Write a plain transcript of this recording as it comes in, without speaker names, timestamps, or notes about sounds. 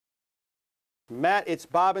Matt, it's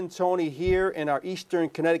Bob and Tony here in our Eastern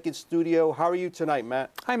Connecticut studio. How are you tonight, Matt?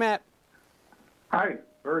 Hi, Matt. Hi,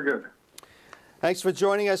 very good. Thanks for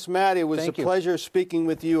joining us, Matt. It was a pleasure speaking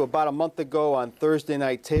with you about a month ago on Thursday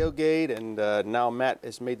Night Tailgate, and now Matt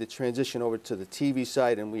has made the transition over to the TV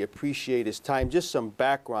side, and we appreciate his time. Just some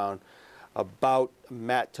background about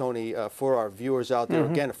Matt, Tony, for our viewers out there.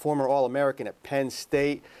 Again, a former All-American at Penn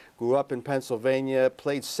State, grew up in Pennsylvania,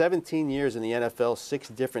 played 17 years in the NFL, 6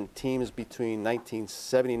 different teams between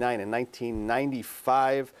 1979 and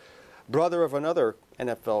 1995. Brother of another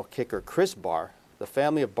NFL kicker, Chris Bahr, the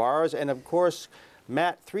family of Bahrs, and of course,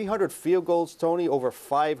 Matt, 300 field goals, Tony, over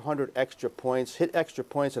 500 extra points, hit extra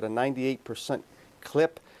points at a 98%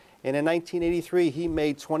 clip. And in 1983, he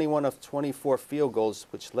made 21 of 24 field goals,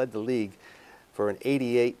 which led the league for an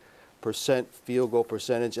 88% field goal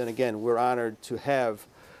percentage. And again, we're honored to have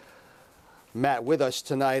Matt with us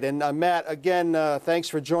tonight. And Matt, again, thanks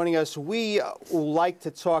for joining us. We like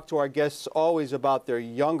to talk to our guests always about their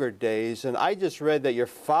younger days. And I just read that your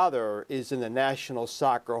father is in the National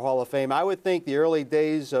Soccer Hall of Fame. I would think the early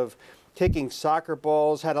days of kicking soccer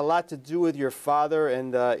balls had a lot to do with your father,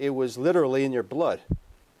 and it was literally in your blood.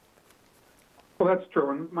 Well, that's true.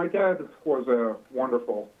 And my dad was a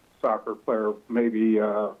wonderful soccer player, maybe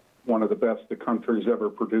one of the best the country's ever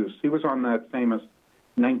produced. He was on that famous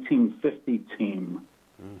 1950 team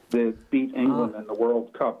that beat England in the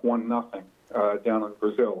World Cup 1-0 down in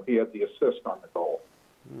Brazil. He had the assist on the goal.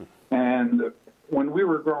 And when we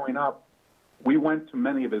were growing up, we went to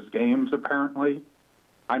many of his games, apparently.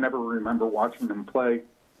 I never remember watching him play.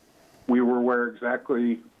 We were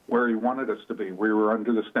exactly where he wanted us to be. We were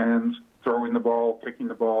under the stands, throwing the ball, kicking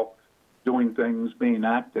the ball, doing things, being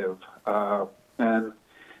active. And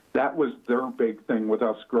that was their big thing with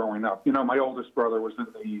us growing up. You know, my oldest brother was in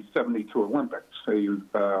the 72 Olympics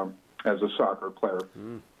as a soccer player.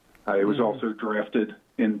 He was also drafted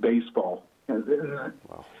in baseball.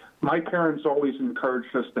 My parents always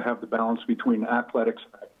encouraged us to have the balance between athletics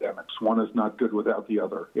and academics. One is not good without the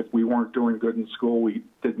other. If we weren't doing good in school, we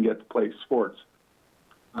didn't get to play sports.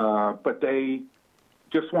 But they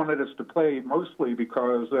just wanted us to play mostly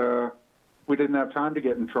because we didn't have time to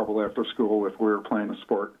get in trouble after school if we were playing a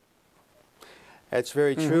sport. That's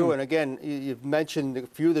very true. And again, you've mentioned a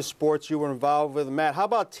few of the sports you were involved with. Matt, how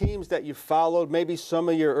about teams that you followed, maybe some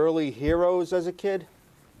of your early heroes as a kid?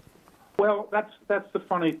 Well, that's the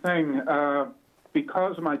funny thing.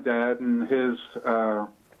 Because of my dad and his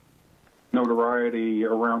notoriety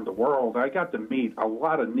around the world, I got to meet a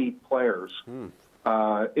lot of neat players in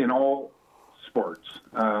all sports.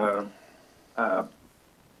 I'm trying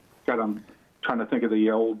to think of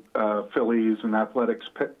the old Phillies and athletics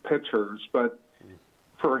pitchers, but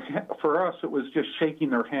for us, it was just shaking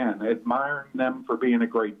their hand, admiring them for being a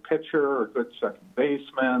great pitcher, a good second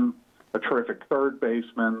baseman, a terrific third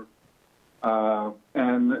baseman,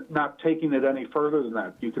 and not taking it any further than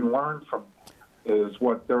that. You can learn from is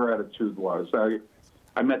what their attitude was.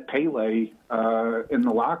 I met Pele in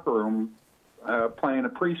the locker room playing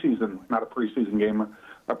not a preseason game,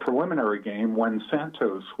 a preliminary game when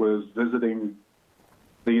Santos was visiting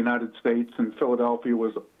the United States, and Philadelphia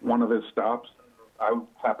was one of his stops. I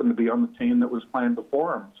happened to be on the team that was playing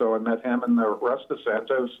before him, so I met him and the rest of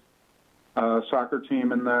Santos' soccer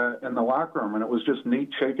team in the locker room, and it was just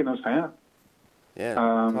neat shaking his hand. Yeah,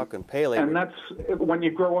 talking Pele. And that's when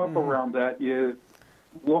you grow up around that, you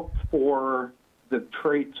look for the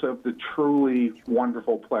traits of the truly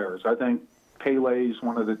wonderful players. I think Pele's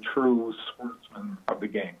one of the true sportsmen of the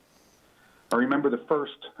game. I remember the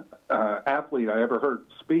first athlete I ever heard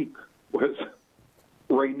speak was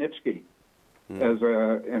Ray Nitschke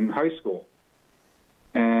in high school.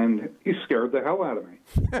 And he scared the hell out of me.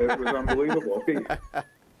 It was unbelievable.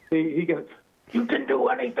 He goes, "You can do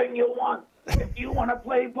anything you want. If you want to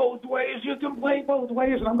play both ways, you can play both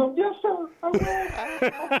ways." And I'm going, "Yes, sir, I will.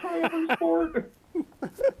 I'll try every sport."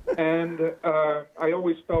 And I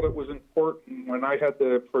always felt it was important when I had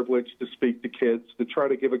the privilege to speak to kids to try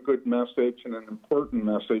to give a good message and an important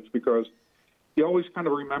message, because you always kind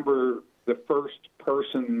of remember the first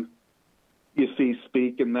person you see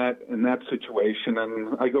speak in that situation.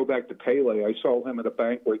 And I go back to Pele. I saw him at a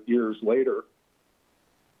banquet years later.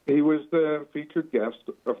 He was the featured guest,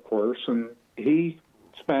 of course, and he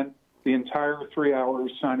spent the entire 3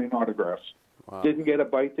 hours signing autographs. Wow. Didn't get a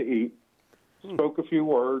bite to eat. Spoke a few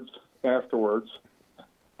words afterwards,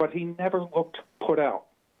 but he never looked put out.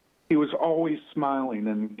 He was always smiling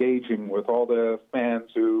and engaging with all the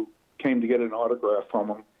fans who came to get an autograph from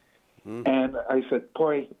him. And I said,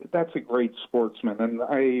 boy, that's a great sportsman. And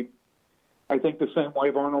I think the same way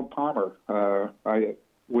of Arnold Palmer.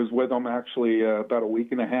 was with him actually about a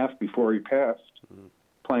week and a half before he passed,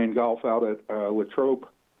 playing golf out at Latrobe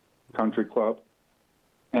Country Club.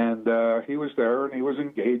 And he was there, and he was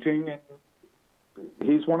engaging. And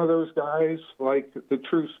he's one of those guys, like the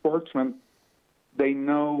true sportsman. They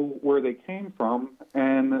know where they came from,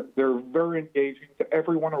 and they're very engaging to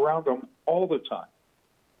everyone around them all the time.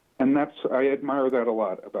 And I admire that a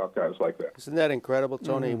lot about guys like that. Isn't that incredible,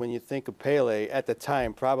 Tony? When you think of Pele, at the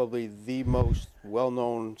time, probably the most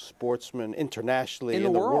well-known sportsman internationally in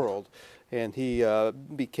the world. And he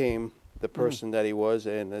became the person that he was,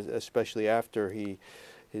 and especially after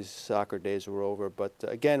his soccer days were over. But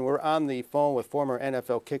again, we're on the phone with former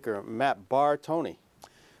NFL kicker Matt Bahr. Tony.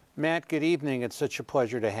 Matt, good evening. It's such a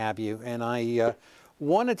pleasure to have you. And I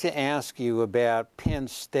wanted to ask you about Penn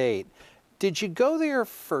State. Did you go there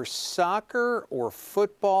for soccer or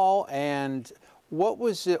football? And what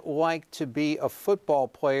was it like to be a football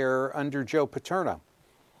player under Joe Paterno?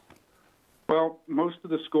 Well, most of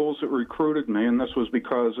the schools that recruited me, and this was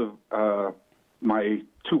because of my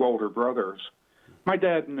two older brothers, my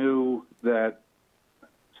dad knew that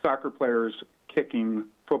soccer players kicking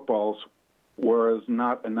footballs was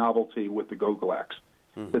not a novelty with the Go-Galacts,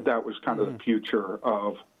 that was kind of the future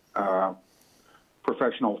of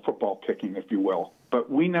professional football kicking, if you will. But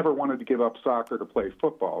we never wanted to give up soccer to play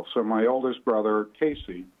football. So my oldest brother,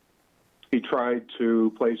 Casey, he tried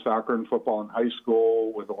to play soccer and football in high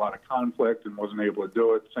school with a lot of conflict and wasn't able to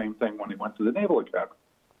do it. Same thing when he went to the Naval Academy.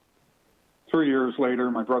 3 years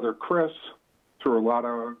later, my brother Chris, through a lot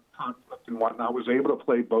of conflict and whatnot, was able to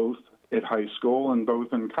play both at high school and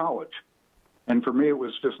both in college. And for me, it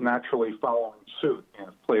was just naturally following suit. You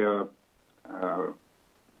know, play a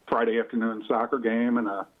Friday afternoon soccer game and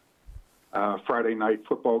a Friday night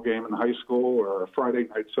football game in high school, or a Friday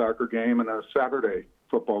night soccer game and a Saturday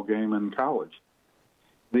football game in college.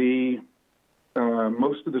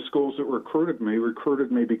 Most of the schools that recruited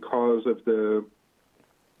me because of the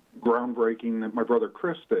groundbreaking that my brother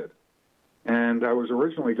Chris did. And I was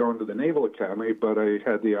originally going to the Naval Academy, but I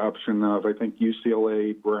had the option of, I think,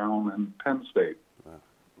 UCLA, Brown, and Penn State.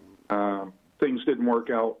 Things didn't work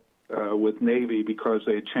out with Navy because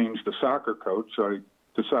they had changed the soccer coach, so I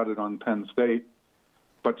decided on Penn State.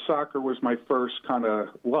 But soccer was my first kind of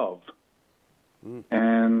love.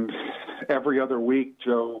 And every other week,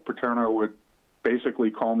 Joe Paterno would basically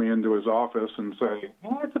call me into his office and say,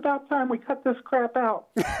 it's about time we cut this crap out.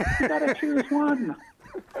 You got to choose one.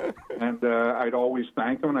 And I'd always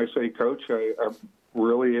thank him, and I say, Coach, I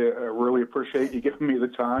really appreciate you giving me the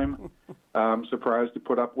time. I'm surprised you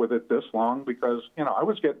put up with it this long because, I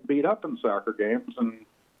was getting beat up in soccer games, and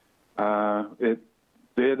it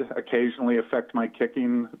did occasionally affect my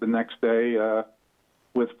kicking the next day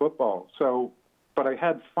with football. But I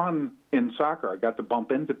had fun in soccer. I got to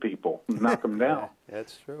bump into people and knock them down. Yeah,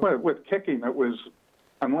 that's true. But with kicking, it was,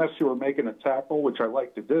 unless you were making a tackle, which I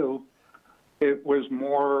like to do, it was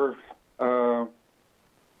more, a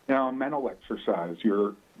mental exercise.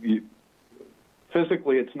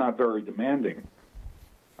 Physically, it's not very demanding.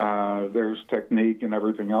 There's technique and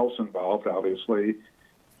everything else involved, obviously.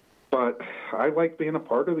 But I like being a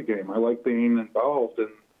part of the game. I like being involved,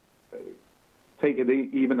 and take it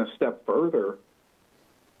even a step further.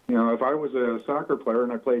 If I was a soccer player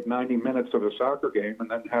and I played 90 minutes of a soccer game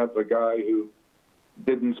and then had the guy who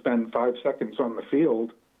didn't spend 5 seconds on the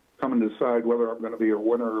field come and decide whether I'm going to be a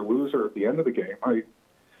winner or loser at the end of the game, I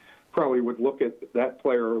probably would look at that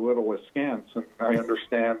player a little askance, and I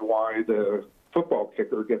understand why the football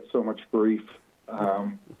kicker gets so much grief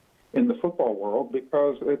in the football world,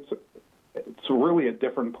 because it's really a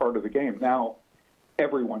different part of the game. Now,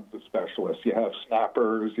 everyone's a specialist. You have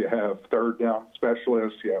snappers, you have third down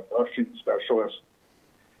specialists, you have rushing specialists,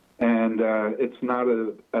 and it's not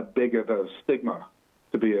a big of a stigma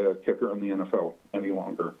to be a kicker in the NFL any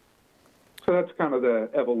longer. So that's kind of the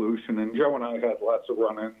evolution. And Joe and I had lots of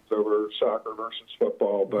run-ins over soccer versus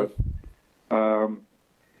football. But,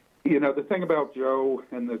 the thing about Joe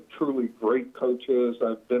and the truly great coaches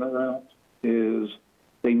I've been around is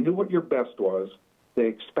they knew what your best was. They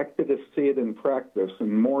expected to see it in practice.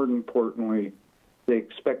 And more importantly, they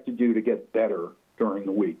expected you to get better during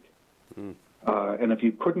the week. And if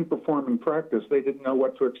you couldn't perform in practice, they didn't know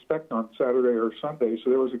what to expect on Saturday or Sunday. So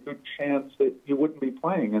there was a good chance that you wouldn't be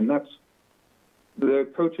playing. And that's the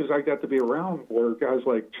coaches I got to be around were guys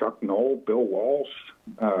like Chuck Knoll, Bill Walsh,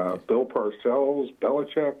 Bill Parcells,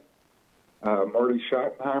 Belichick, Marty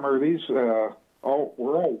Schottenheimer. These were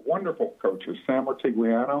all wonderful coaches, Sam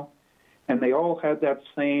Ortigliano. And they all had that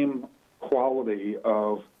same quality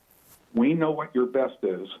of, we know what your best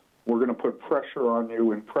is. We're going to put pressure on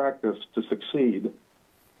you in practice to succeed.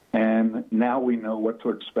 And now we know what to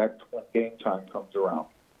expect when game time comes around.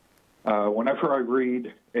 Whenever I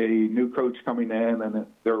read a new coach coming in and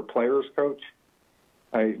they're a player's coach,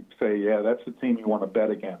 I say, yeah, that's the team you want to bet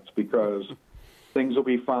against, because things will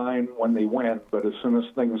be fine when they win, but as soon as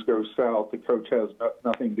things go south, the coach has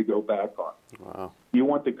nothing to go back on. Wow. You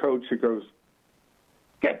want the coach who goes,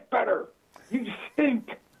 get better, you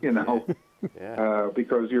stink, you know, Yeah.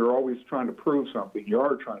 because you're always trying to prove something. You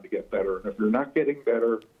are trying to get better, and if you're not getting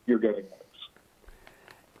better, you're getting worse.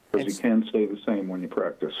 Because you can't stay the same when you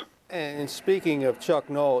practice. And speaking of Chuck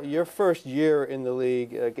Noll, your first year in the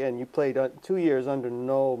league, again, you played 2 years under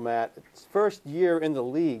Noll, Matt. First year in the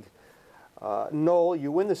league, Noll,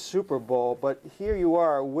 you win the Super Bowl, but here you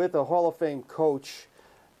are with a Hall of Fame coach,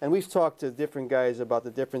 and we've talked to different guys about the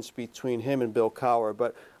difference between him and Bill Cowher,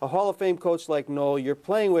 but a Hall of Fame coach like Noll, you're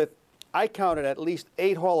playing with, I counted at least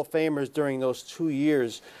 8 Hall of Famers during those 2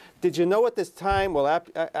 years. Did you know at this time, well,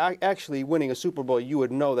 actually winning a Super Bowl, you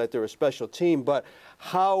would know that they're a special team, but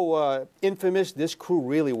how infamous this crew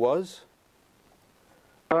really was?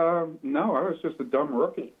 No, I was just a dumb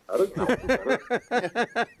rookie. I didn't know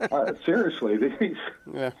better. Seriously,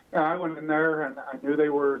 I went in there and I knew they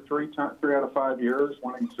were 3 out of 5 years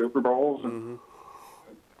winning Super Bowls, and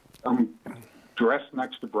I'm dressed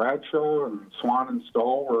next to Bradshaw, and Swan and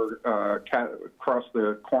Stoll were across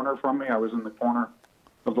the corner from me. I was in the corner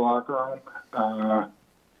of the locker room.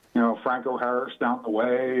 You know, Franco Harris down the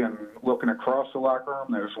way, and looking across the locker room,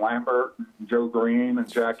 there's Lambert, and Joe Green,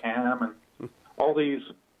 and Jack Ham, and all these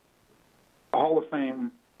Hall of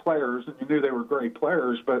Fame players, and you knew they were great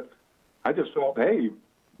players, but I just felt, hey,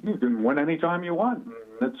 you can win any time you want.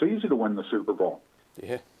 And it's easy to win the Super Bowl.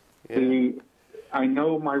 Yeah. I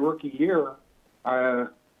know my rookie year,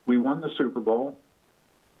 we won the Super Bowl,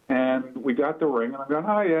 and we got the ring, and I'm going,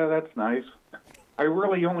 oh, yeah, that's nice. I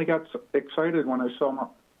really only got excited when I saw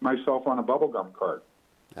myself on a bubblegum card.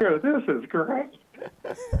 Here, this is great.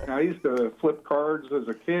 I used to flip cards as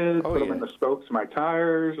a kid, put them in the spokes of my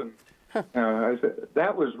tires, and I said,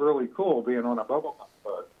 that was really cool being on a bubblegum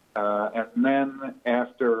card. And then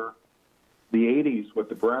after the 80s with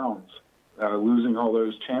the Browns, losing all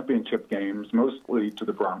those championship games, mostly to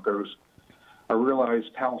the Broncos, I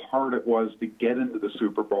realized how hard it was to get into the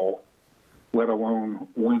Super Bowl, let alone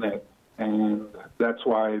win it. And that's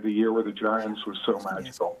why the year with the Giants was so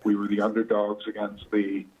magical. We were the underdogs against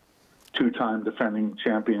the 2-time defending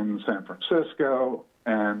champion San Francisco,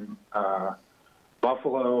 and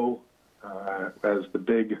Buffalo as the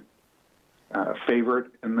big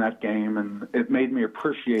favorite in that game. And it made me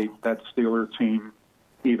appreciate that Steelers team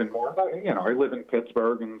even more. You know, I live in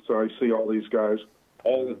Pittsburgh, and so I see all these guys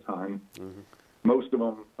all the time. Most of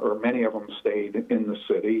them, or many of them, stayed in the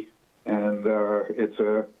city, and it's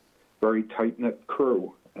a very tight-knit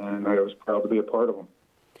crew, and I was proud to be a part of them.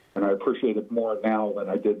 And I appreciate it more now than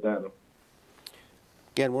I did then.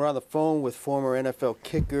 Again, we're on the phone with former NFL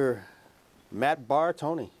kicker Matt Bahr.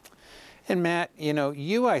 Tony. And Matt, you know,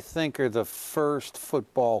 you, I think, are the first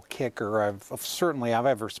football kicker I've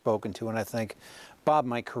ever spoken to, and I think Bob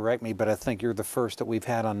might correct me, but I think you're the first that we've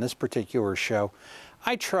had on this particular show.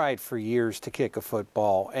 I tried for years to kick a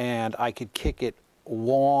football, and I could kick it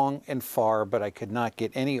long and far, but I could not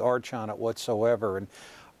get any arch on it whatsoever. And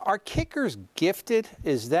are kickers gifted?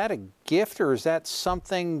 Is that a gift, or is that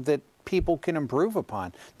something that people can improve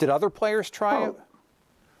upon? Did other players try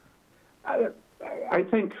it? I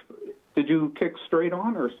think, did you kick straight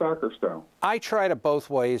on or soccer style? I tried it both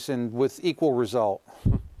ways, and with equal result.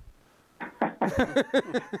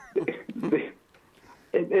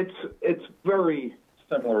 It's very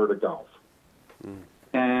similar to golf.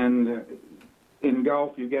 And in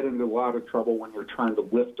golf, you get into a lot of trouble when you're trying to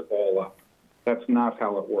lift the ball up. That's not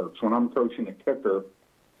how it works. When I'm coaching a kicker,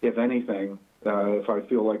 if anything, if I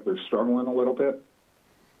feel like they're struggling a little bit,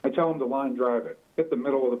 I tell them to line drive it. Hit the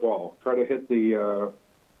middle of the ball. Try to hit the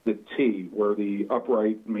tee where the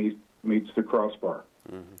upright meets the crossbar.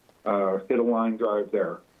 Hit a line drive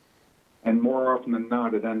there. And more often than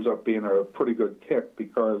not, it ends up being a pretty good kick,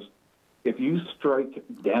 because if you strike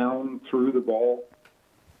down through the ball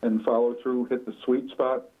and follow through, hit the sweet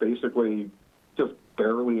spot, basically just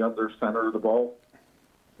barely under center of the ball,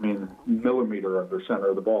 I mean, millimeter under center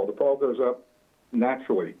of the ball goes up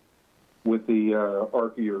naturally with the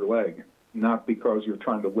arc of your leg, not because you're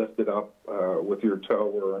trying to lift it up with your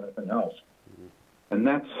toe or anything else. And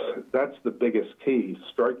that's the biggest key,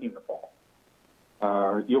 striking the ball.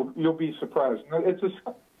 You'll be surprised. It's the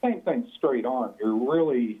same thing straight on. You're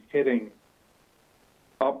really hitting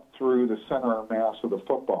up through the center mass of the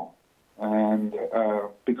football. And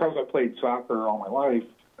because I played soccer all my life,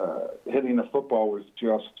 hitting the football was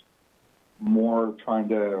just more trying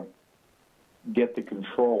to get the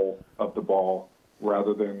control of the ball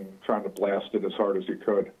rather than trying to blast it as hard as you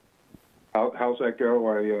could. How's that go?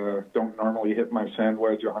 I don't normally hit my sand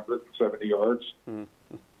wedge 170 yards,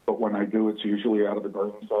 but when I do, it's usually out of the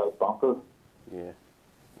green side bunker. Yeah,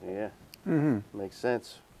 yeah. Makes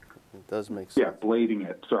sense. It does make sense. Yeah, blading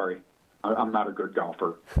it. Sorry, I'm not a good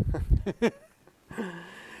golfer.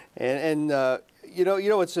 And you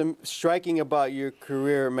know what's striking about your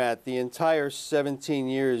career, Matt? The entire 17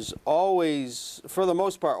 years, always, for the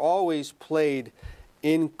most part, always played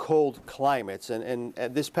in cold climates. And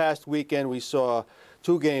this past weekend, we saw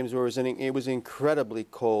 2 games where it was incredibly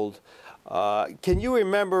cold. Can you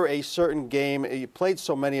remember a certain game? You played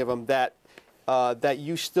so many of them that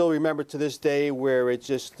you still remember to this day, where it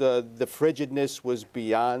just the frigidness was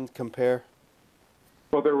beyond compare?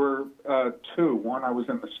 Well, there were 2. One I was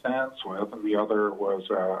in the stands with, and the other was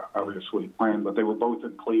obviously playing, but they were both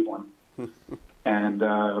in Cleveland. And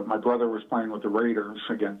my brother was playing with the Raiders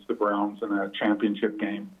against the Browns in a championship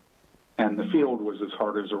game. And the field was as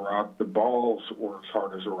hard as a rock. The balls were as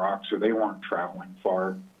hard as a rock, so they weren't traveling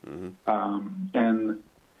far. And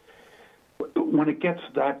when it gets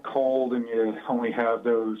that cold and you only have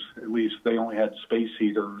those, at least they only had space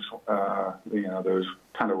heaters, those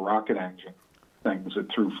kind of rocket engine things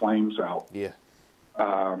that threw flames out. Yeah.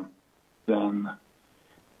 Then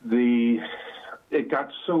it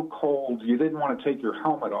got so cold you didn't want to take your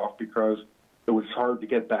helmet off because it was hard to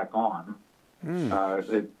get back on.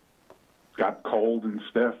 It got cold and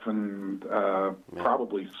stiff and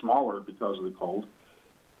probably smaller because of the cold.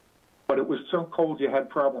 But it was so cold you had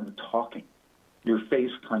problem talking. Your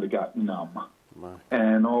face kind of got numb.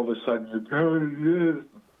 And all of a sudden you're going,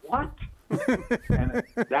 what? And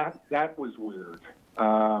that was weird.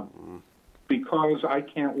 Because I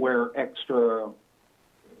can't wear extra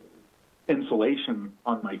insulation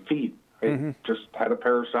on my feet. I just had a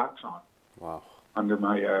pair of socks on. Wow. Under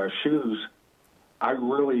my shoes. I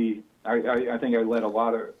think I lit a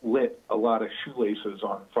lot of shoelaces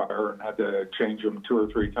on fire and had to change them 2 or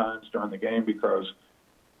 3 times during the game because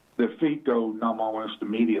the feet go numb almost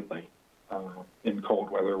immediately in cold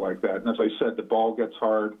weather like that. And as I said, the ball gets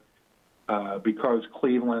hard because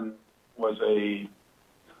Cleveland was a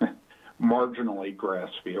marginally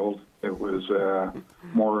grass field. It was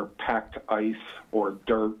more packed ice or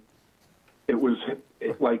dirt. It was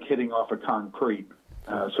like hitting off a concrete.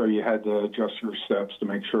 So you had to adjust your steps to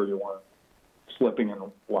make sure you weren't slipping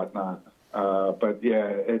and whatnot. But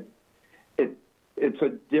yeah, it's a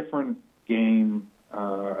different game,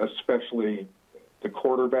 especially the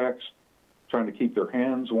quarterbacks trying to keep their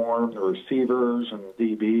hands warm, the receivers and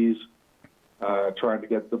DBs trying to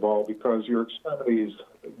get the ball because your extremities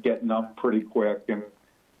get numb pretty quick. And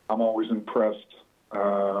I'm always impressed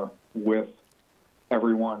with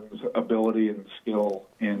everyone's ability and skill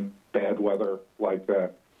in bad weather like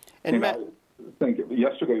that. And Matt, I think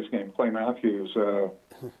yesterday's game, Clay Matthews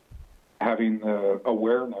having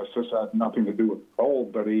awareness. This had nothing to do with the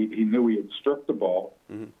cold, but he knew he had stripped the ball,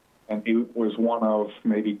 and he was one of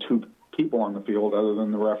maybe 2 people on the field other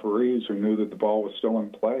than the referees who knew that the ball was still in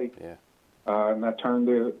play. Yeah. And that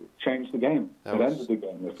changed the game. It ended the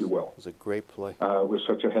game, if you will. It was a great play. It was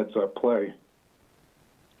such a heads-up play.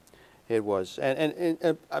 It was.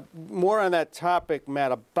 And more on that topic,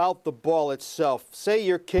 Matt, about the ball itself. Say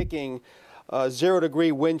you're kicking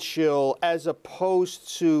 0-degree wind chill as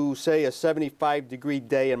opposed to, say, a 75-degree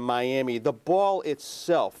day in Miami. The ball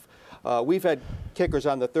itself. We've had kickers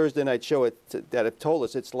on the Thursday night show that have told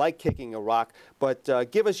us it's like kicking a rock.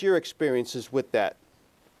 But give us your experiences with that.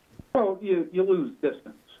 Well, you lose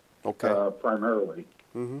distance, primarily.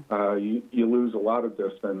 You lose a lot of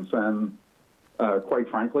distance, and quite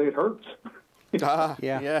frankly, it hurts.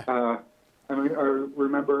 Yeah. I mean, I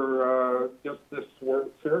remember just this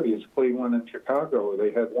World Series, Cleveland and Chicago.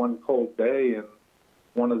 They had one cold day, and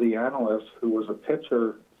one of the analysts, who was a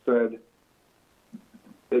pitcher, said,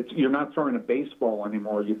 "You're not throwing a baseball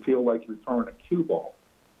anymore. You feel like you're throwing a cue ball.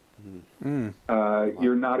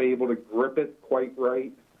 You're not able to grip it quite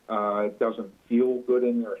right. It doesn't feel good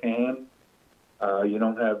in your hand. You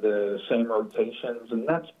don't have the same rotations, and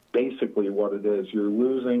that's basically what it is. You're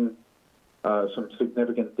losing some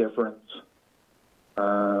significant distance,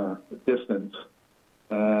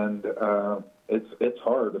 and it's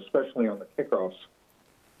hard, especially on the kickoffs.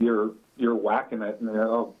 You're whacking it, and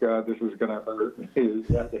oh God, this is going to hurt. You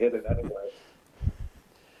have to hit it anyway."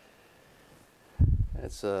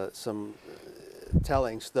 It's some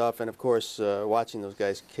telling stuff, and of course, watching those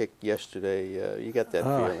guys kick yesterday, you got that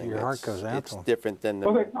feeling. Your heart goes out It's to them. different than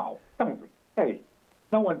the. Well, no, don't. Hey,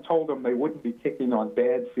 no one told them they wouldn't be kicking on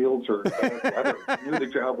bad fields or bad weather. They knew the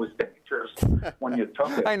job was dangerous when you took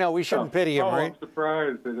it. I know, we shouldn't pity him, right? I'm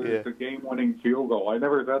surprised that it's a game-winning field goal. I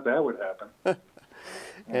never thought that would happen.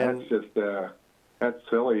 And that's just, that's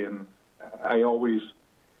silly. And I always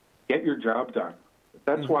get your job done.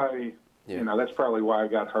 That's why, you know, that's probably why I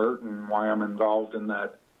got hurt and why I'm involved in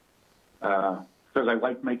that. Because I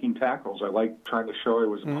like making tackles. I like trying to show I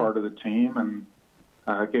was a part of the team, and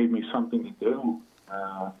it gave me something to do,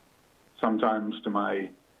 sometimes to my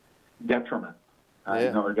detriment.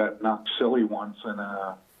 You know, I got knocked silly once in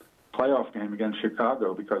a playoff game against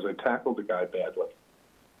Chicago because I tackled the guy badly.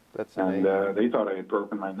 That's amazing. And they thought I had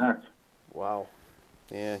broken my neck. Wow.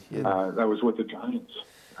 Yeah. That was with the Giants.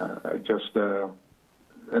 I just,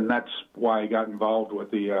 and that's why I got involved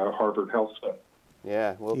with the Harvard Health Study.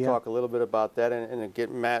 Yeah, we'll talk a little bit about that and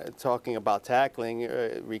get Matt talking about tackling,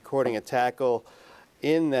 recording a tackle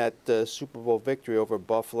in that Super Bowl victory over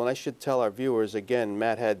Buffalo. And I should tell our viewers, again,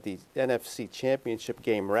 Matt had the NFC Championship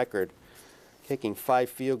game record, kicking 5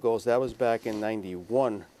 field goals. That was back in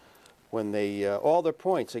 '91 when they all their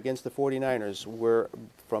points against the 49ers were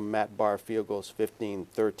from Matt Bahr field goals,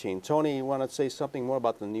 15-13. Tony, you want to say something more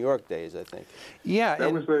about the New York days, I think? Yeah.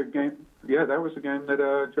 That was the game. Yeah, that was the game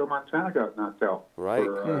that Joe Montana got knocked out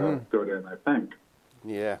for good in, I think.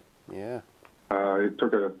 Yeah, yeah. It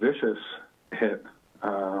took a vicious hit,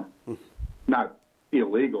 not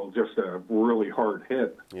illegal, just a really hard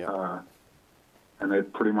hit. Yeah. And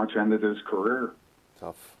it pretty much ended his career.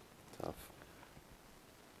 Tough, tough.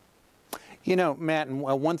 You know, Matt, and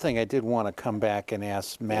one thing I did want to come back and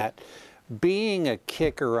ask Matt, being a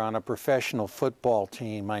kicker on a professional football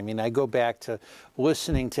team, I mean, I go back to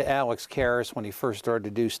listening to Alex Karras when he first started to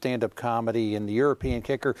do stand-up comedy in the European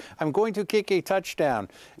Kicker. I'm going to kick a touchdown.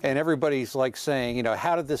 And everybody's like saying, you know,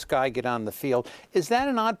 how did this guy get on the field? Is that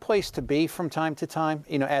an odd place to be from time to time,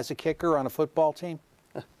 you know, as a kicker on a football team?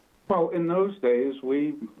 Well, in those days,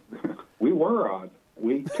 we were odd.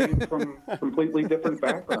 We came from completely different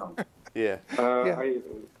backgrounds. Yeah.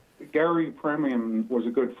 Gary Premium was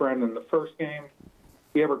a good friend, and the first game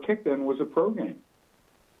he ever kicked in was a pro game.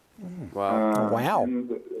 Wow. Wow. And,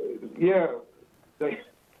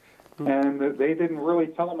 they didn't really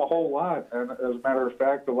tell him a whole lot. And as a matter of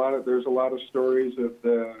fact, there's a lot of stories of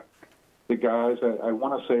the guys. I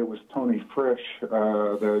want to say it was Tony Frisch,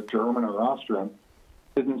 the German or Austrian,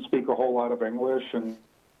 didn't speak a whole lot of English, and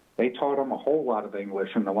they taught him a whole lot of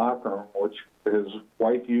English in the locker room, which his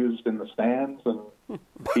wife used in the stands, and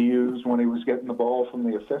he used when he was getting the ball from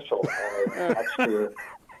the official, much to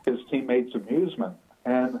his teammates' amusement.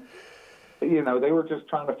 And, you know, they were just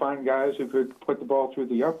trying to find guys who could put the ball through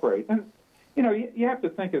the upright. And, you know, you have to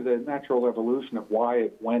think of the natural evolution of why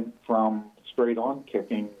it went from straight-on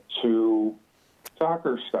kicking to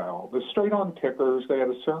soccer style. The straight-on kickers, they had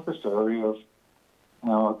a surface area of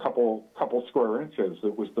a couple square inches.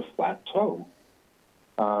 It was the flat toe,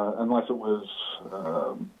 unless it was,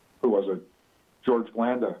 who was it? George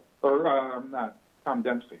Blanda, or not, Tom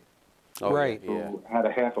Dempsey. Oh, right. Who had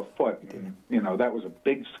a half a foot. And, you know, that was a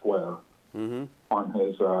big square on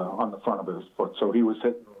his on the front of his foot. So he was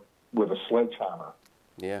hitting with a sledgehammer.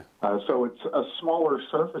 Yeah. So it's a smaller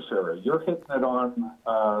surface area. You're hitting it on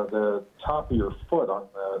the top of your foot, on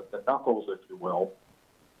the knuckles, if you will,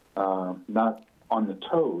 not on the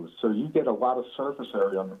toes. So you get a lot of surface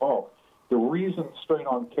area on the ball. The reason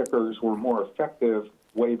straight-on kickers were more effective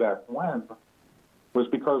way back when was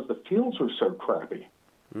because the fields were so crappy.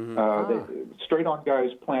 Straight-on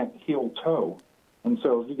guys plant heel-toe. And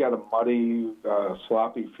so if you got a muddy,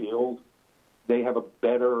 sloppy field, they have a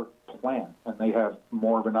better plant, and they have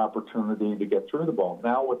more of an opportunity to get through the ball.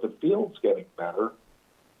 Now with the fields getting better,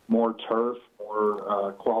 more turf,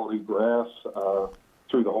 more quality grass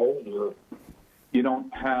through the hole, you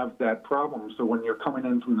don't have that problem. So when you're coming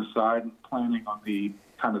in from the side and planting on the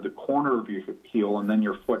kind of the corner of your heel and then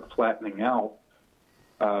your foot flattening out,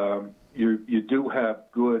 you do have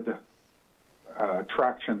good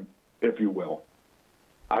traction, if you will.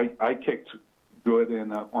 I kicked good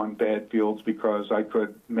on bad fields because I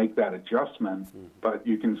could make that adjustment, but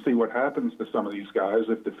you can see what happens to some of these guys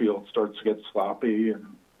if the field starts to get sloppy and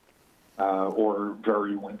or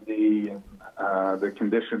very windy, and the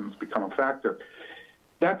conditions become a factor.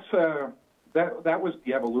 That was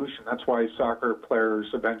the evolution. That's why soccer players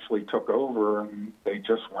eventually took over, and they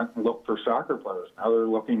just went and looked for soccer players. Now they're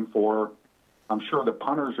looking for, I'm sure the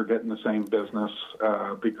punters are getting the same business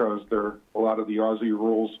because they're a lot of the Aussie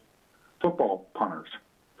rules football punters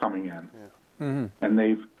coming in. Yeah. And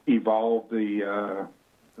they've evolved the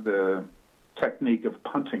technique of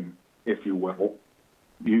punting, if you will,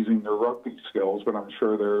 using their rugby skills, but I'm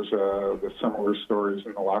sure there's the similar stories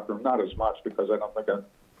in the locker room. Not as much because I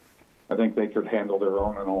think they could handle their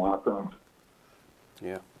own in the locker room.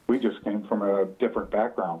 Yeah. We just came from a different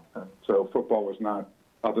background, and so football was not,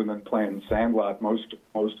 other than playing sandlot. Most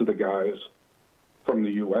of the guys from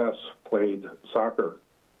the U.S. played soccer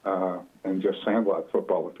and just sandlot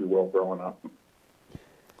football, if you will, growing up.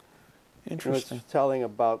 Interesting. Was telling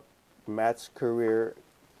about Matt's career,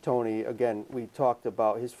 Tony, again, we talked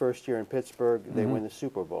about his first year in Pittsburgh, they win the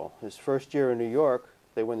Super Bowl. His first year in New York,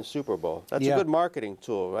 they win the Super Bowl. That's a good marketing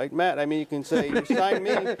tool, right, Matt? I mean, you can say, you signed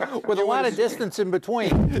me. With a lot of distance in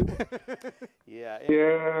between.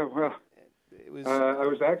 Yeah, well, I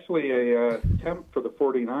was actually a temp for the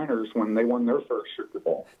 49ers when they won their first Super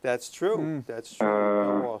Bowl. That's true. That's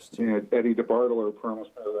true. Eddie DeBartolo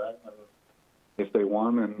promised me that, and if they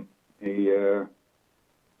won, and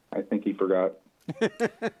I think he forgot.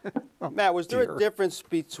 Matt, was there a difference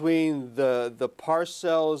between the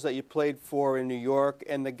Parcells that you played for in New York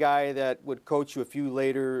and the guy that would coach you a few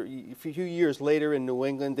years later in New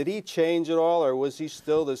England? Did he change at all, or was he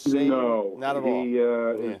still the same? No, not at all. He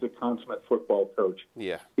is a consummate football coach.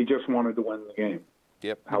 Yeah, he just wanted to win the game.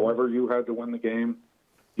 Yep. However you had to win the game,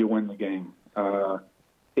 you win the game.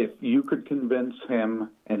 If you could convince him,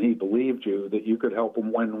 and he believed you, that you could help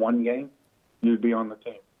him win one game, you'd be on the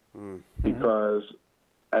team. Because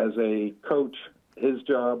as a coach, his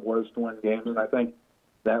job was to win games, and I think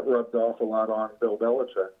that rubbed off a lot on Bill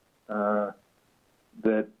Belichick.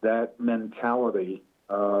 That mentality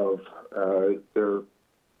of they're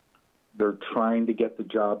trying to get the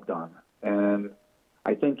job done, and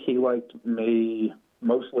I think he liked me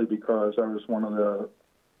mostly because I was one of the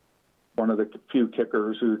few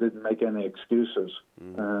kickers who didn't make any excuses.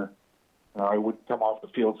 I would come off the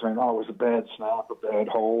field saying, "Oh, it was a bad snap, a bad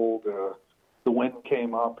hold. The wind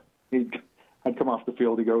came up." I'd come off the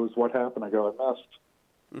field. He goes, "What happened?" I go, "I missed."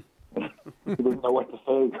 He doesn't know what to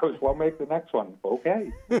say. He goes, "Well, make the next one."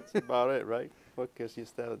 Okay. That's about it, right? Because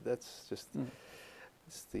that's just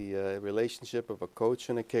it's the relationship of a coach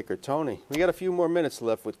and a kicker. Tony, we got a few more minutes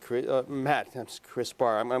left with Matt. That's Chris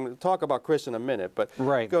Bahr. I'm going to talk about Chris in a minute, but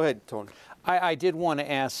go ahead, Tony. I did want to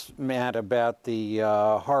ask Matt about the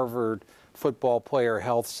Harvard football player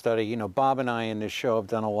health study. You know, Bob and I in this show have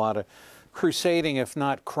done a lot of crusading, if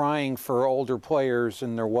not crying, for older players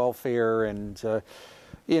and their welfare. And,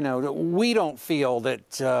 you know, we don't feel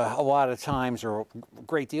that a lot of times, or a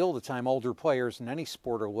great deal of the time, older players in any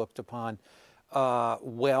sport are looked upon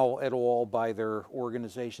well at all by their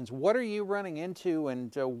organizations. What are you running into,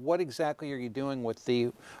 and what exactly are you doing with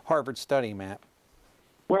the Harvard study, Matt?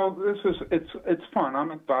 Well, it's fun.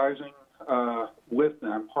 I'm advising with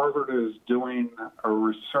them. Harvard is doing a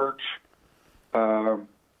research on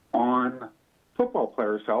football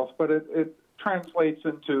players' health, but it translates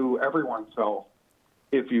into everyone's health,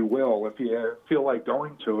 if you will. If you feel like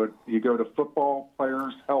going to it, you go to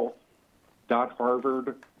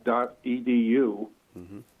footballplayershealth.harvard.edu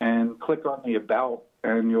and click on the About,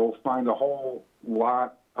 and you'll find a whole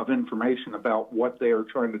lot of information about what they are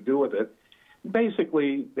trying to do with it.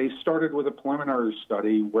 Basically, they started with a preliminary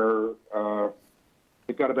study where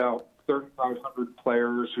it got about 3,500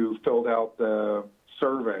 players who filled out the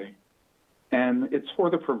survey, and it's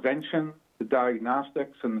for the prevention, the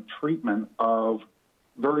diagnostics, and the treatment of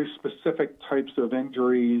very specific types of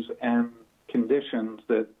injuries and conditions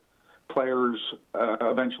that players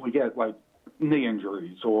eventually get, like knee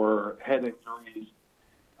injuries or head injuries,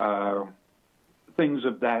 things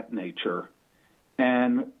of that nature.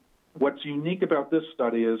 And what's unique about this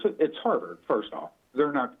study is it's Harvard, first off.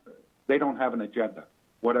 They don't have an agenda.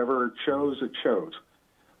 Whatever it shows, it shows.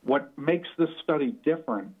 What makes this study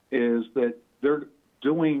different is that they're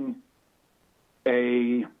doing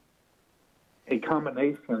a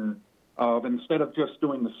combination of, instead of just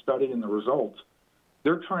doing the study and the results,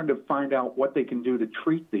 they're trying to find out what they can do to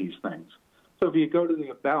treat these things. So if you go to the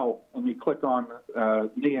About and you click on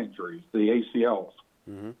knee injuries, the ACLs,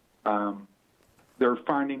 they're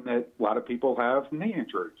finding that a lot of people have knee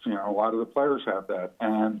injuries. You know, a lot of the players have that.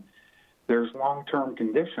 And there's long-term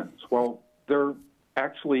conditions. Well, they're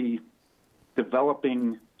actually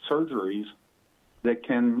developing surgeries that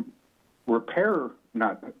can repair,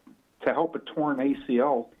 not to help a torn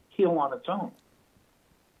ACL heal on its own.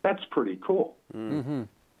 That's pretty cool.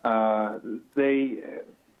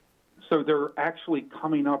 So they're actually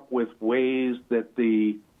coming up with ways that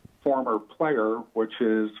the former player, which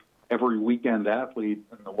is every weekend athlete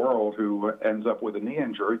in the world who ends up with a knee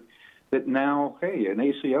injury, that now, hey, an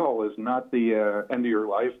ACL is not the end of your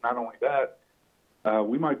life. Not only that,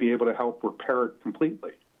 we might be able to help repair it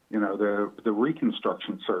completely. the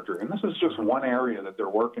reconstruction surgery. And this is just one area that they're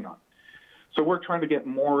working on. So we're trying to get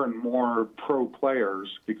more and more pro players,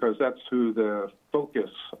 because that's who the focus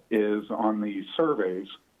is on the surveys,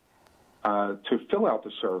 to fill out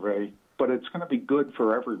the survey, but it's going to be good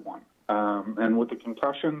for everyone. And with the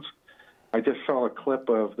concussions, I just saw a clip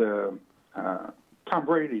of the Tom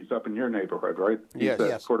Brady's up in your neighborhood, right? He's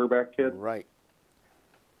the quarterback kid. Right.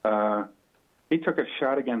 He took a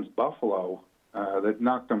shot against Buffalo that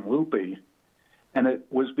knocked him loopy, and it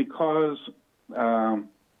was because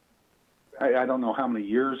I don't know how many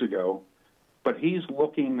years ago, but he's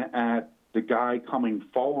looking at the guy coming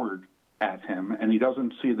forward at him, and he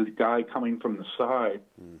doesn't see the guy coming from the side,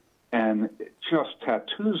 and it just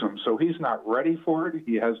tattoos him. So he's not ready for it.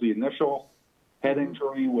 He has the initial head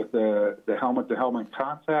injury with the helmet-to-helmet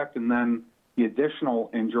contact, and then the additional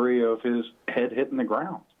injury of his head hitting the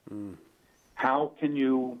ground. How can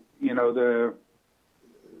you, the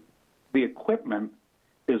equipment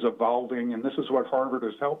is evolving, and this is what Harvard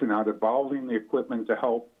is helping out, evolving the equipment to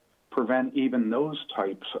help prevent even those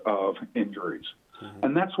types of injuries.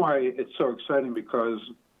 And that's why it's so exciting, because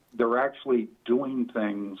they're actually doing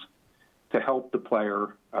things to help the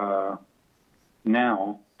player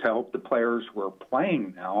now, to help the players who are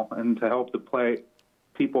playing now, and to help the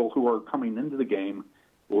people who are coming into the game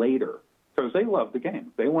later, because they love the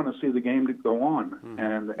game. They want to see the game to go on,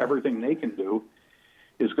 and everything they can do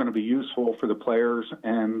is going to be useful for the players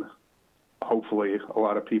and hopefully a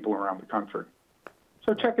lot of people around the country.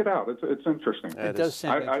 So check it out. It's interesting. It does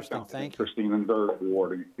sound interesting. I found Thank it interesting and very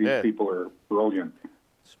rewarding. These people are brilliant.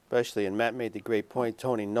 Especially, and Matt made the great point,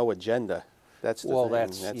 Tony, no agenda. That's the thing.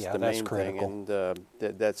 That's the that's main critical. thing,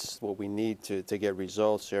 and that's what we need to get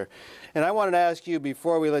results here. And I wanted to ask you,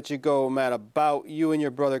 before we let you go, Matt, about you and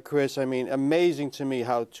your brother Chris. I mean, amazing to me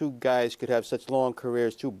how two guys could have such long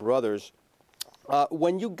careers, two brothers.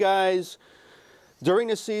 When you guys, during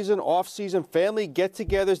the season, off-season, family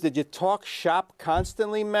get-togethers, did you talk shop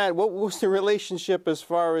constantly, Matt? What was the relationship as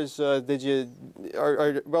far as, did you,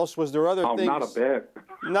 or else was there other things? Not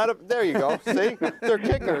a bit. There you go. See? They're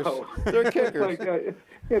kickers. No. They're kickers. Like,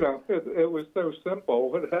 it was so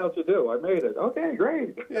simple. How'd you do? I made it. Okay,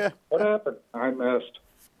 great. Yeah. What happened? I missed.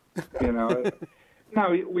 No,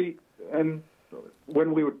 and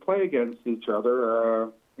when we would play against each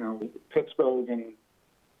other, Pittsburgh and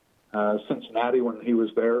Cincinnati when he was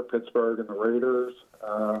there, Pittsburgh and the Raiders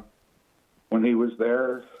when he was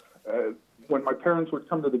there. When my parents would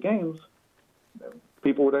come to the games,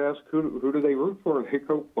 people would ask, who do they root for? They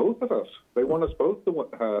go, both of us. They want us both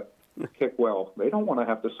to kick well. They don't want to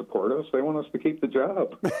have to support us. They want us to keep the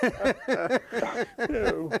job.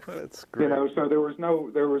 That's great. So there was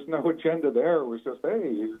no agenda there. It was just,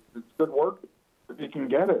 hey, it's good work if you can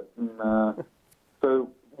get it. And so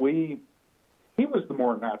he was the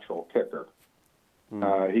more natural kicker.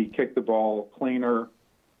 He kicked the ball cleaner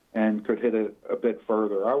and could hit it a bit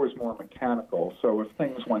further. I was more mechanical. So if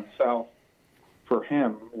things went south for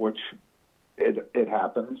him, which it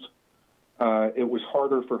happens, it was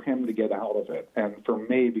harder for him to get out of it. And for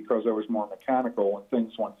me, because I was more mechanical, when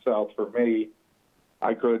things went south for me,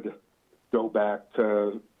 I could go back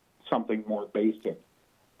to something more basic.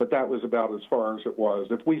 But that was about as far as it was.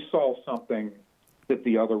 If we saw something that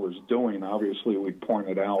the other was doing, obviously we'd point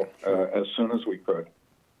it out as soon as we could.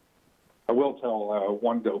 I will tell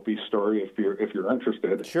one dopey story if you're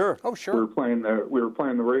interested. Sure. Oh, sure. We were playing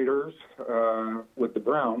the Raiders with the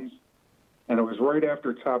Browns, and it was right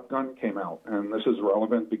after Top Gun came out. And this is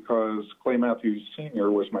relevant because Clay Matthews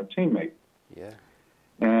Sr. was my teammate. Yeah.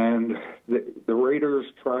 And the Raiders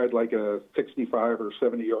tried like a 65 or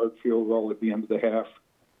 70-yard field goal at the end of the half.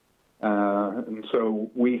 And so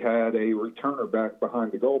we had a returner back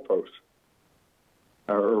behind the goalpost,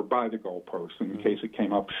 or by the goalpost, in case it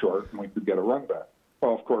came up short and we could get a run back.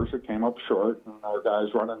 Well, of course, it came up short, and our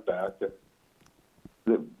guys running back.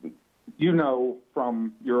 You know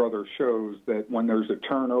from your other shows that when there's a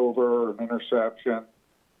turnover or an interception,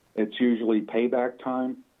 it's usually payback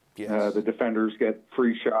time. Yes. The defenders get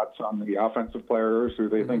free shots on the offensive players who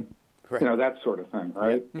they think, that sort of thing,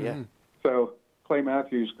 right? Yeah. So Clay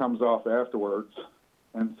Matthews comes off afterwards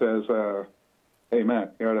and says, hey,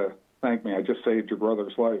 Matt, you got to thank me. I just saved your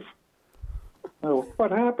brother's life. Oh,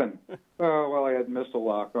 what happened? Well, I had missed a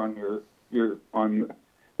lock on on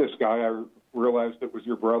this guy. I realized it was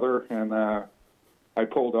your brother, and I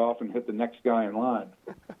pulled off and hit the next guy in line.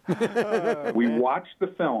 We watched the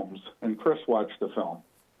films, and Chris watched the film.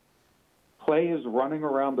 Clay is running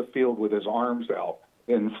around the field with his arms out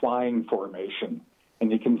in flying formation,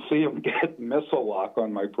 and you can see him get missile lock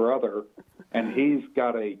on my brother, and he's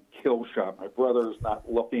got a kill shot. My brother's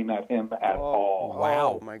not looking at him at all.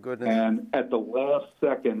 Wow. Oh, my goodness. And at the last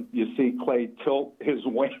second, you see Clay tilt his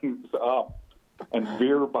wings up and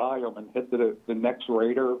veer by him and hit the next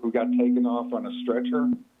Raider who got taken off on a stretcher.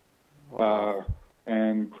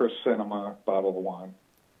 And Chris sent him a bottle of wine.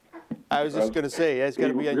 I was just going to say, it's got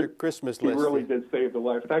to be on your Christmas list. He really did save the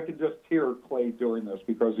life. And I could just hear Clay doing this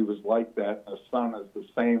because he was like that. And his son is the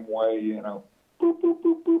same way, you know. Boop, boop,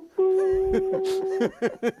 boop, boop,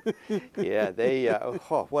 boop. Yeah, they,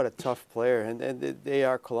 what a tough player. And they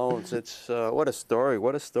are Colognes. It's, what a story,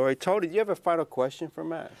 what a story. Tony, do you have a final question for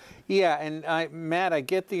Matt? Yeah, and Matt, I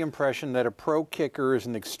get the impression that a pro kicker is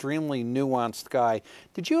an extremely nuanced guy.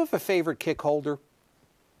 Did you have a favorite kick holder?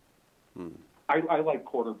 I like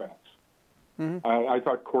quarterbacks. I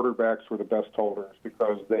thought quarterbacks were the best holders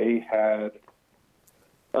because they had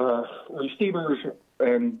receivers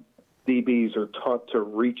and DBs are taught to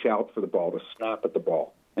reach out for the ball, to snap at the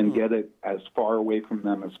ball, and get it as far away from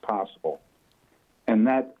them as possible. And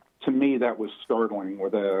that, to me, that was startling, where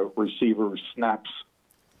the receiver snaps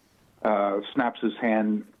his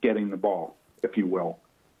hand getting the ball, if you will.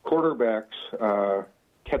 Quarterbacks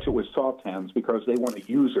catch it with soft hands because they want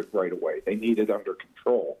to use it right away. They need it under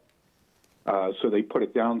control. So they put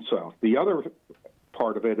it down south. The other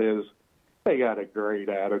part of it is they got a great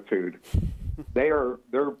attitude. They're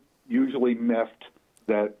usually miffed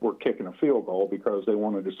that we're kicking a field goal because they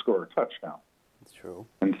wanted to score a touchdown. That's true.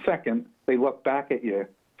 And second, they look back at you,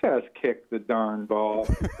 just kick the darn ball.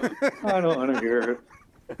 I don't want to hear it.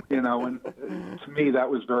 You know, and to me that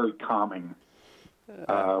was very calming.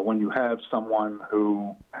 When you have someone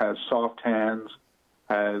who has soft hands,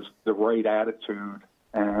 has the right attitude,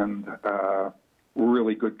 and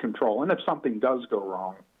really good control. And if something does go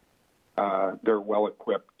wrong, they're well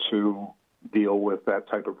equipped to deal with that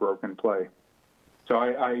type of broken play. So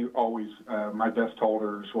I always, my best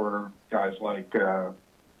holders were guys like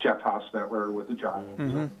Jeff Hostetler with the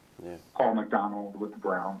Giants, Paul McDonald with the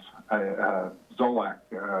Browns,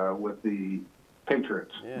 Zolak with the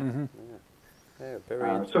Patriots. Yeah,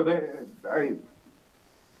 very so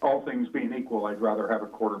all things being equal, I'd rather have a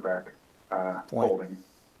quarterback holding.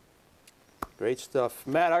 Great stuff.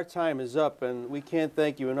 Matt, our time is up, and we can't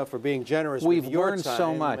thank you enough for being generous with your time. We've learned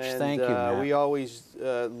so much. And, thank you, Matt. We always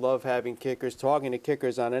love having kickers, talking to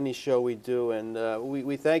kickers on any show we do, and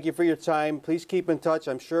we thank you for your time. Please keep in touch.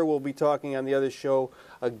 I'm sure we'll be talking on the other show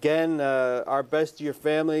again. Our best to your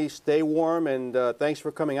family. Stay warm, and thanks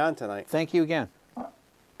for coming on tonight. Thank you again.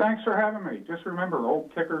 Thanks for having me. Just remember,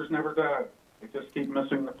 old kickers never die. They just keep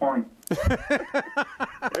missing the point.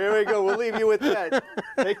 There we go. We'll leave you with that.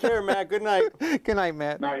 Take care, Matt. Good night. Good night,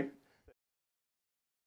 Matt. Night.